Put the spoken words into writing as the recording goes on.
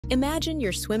Imagine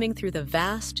you're swimming through the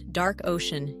vast, dark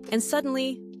ocean, and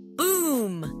suddenly,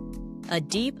 boom! A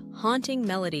deep, haunting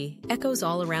melody echoes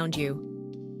all around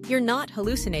you. You're not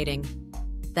hallucinating.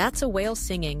 That's a whale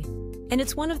singing, and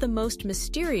it's one of the most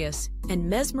mysterious and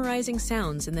mesmerizing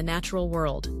sounds in the natural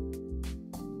world.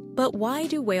 But why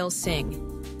do whales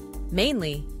sing?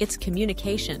 Mainly, it's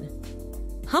communication.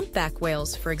 Humpback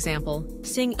whales, for example,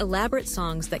 sing elaborate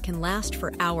songs that can last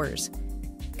for hours,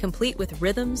 complete with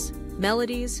rhythms,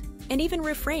 melodies, and even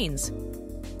refrains.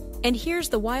 And here's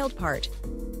the wild part.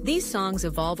 These songs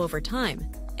evolve over time,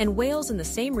 and whales in the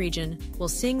same region will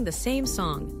sing the same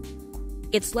song.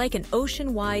 It's like an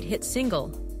ocean-wide hit single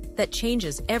that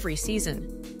changes every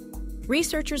season.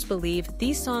 Researchers believe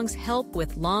these songs help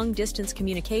with long-distance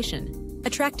communication,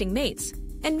 attracting mates,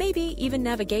 and maybe even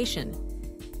navigation.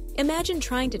 Imagine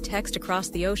trying to text across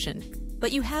the ocean,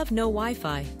 but you have no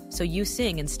Wi-Fi, so you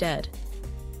sing instead.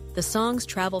 The songs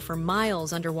travel for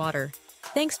miles underwater,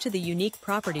 thanks to the unique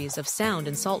properties of sound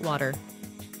in saltwater.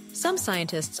 Some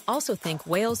scientists also think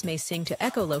whales may sing to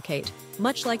echolocate,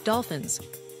 much like dolphins,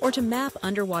 or to map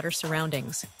underwater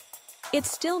surroundings.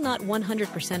 It's still not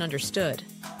 100% understood,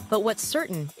 but what's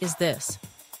certain is this: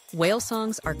 whale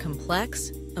songs are complex,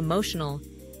 emotional,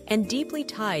 and deeply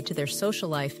tied to their social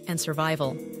life and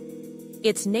survival.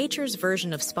 It's nature's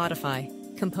version of Spotify,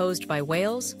 composed by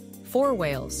whales, for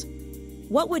whales.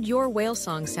 What would your whale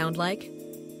song sound like?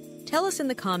 Tell us in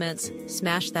the comments,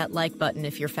 smash that like button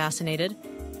if you're fascinated,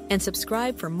 and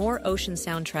subscribe for more ocean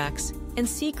soundtracks and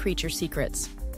sea creature secrets.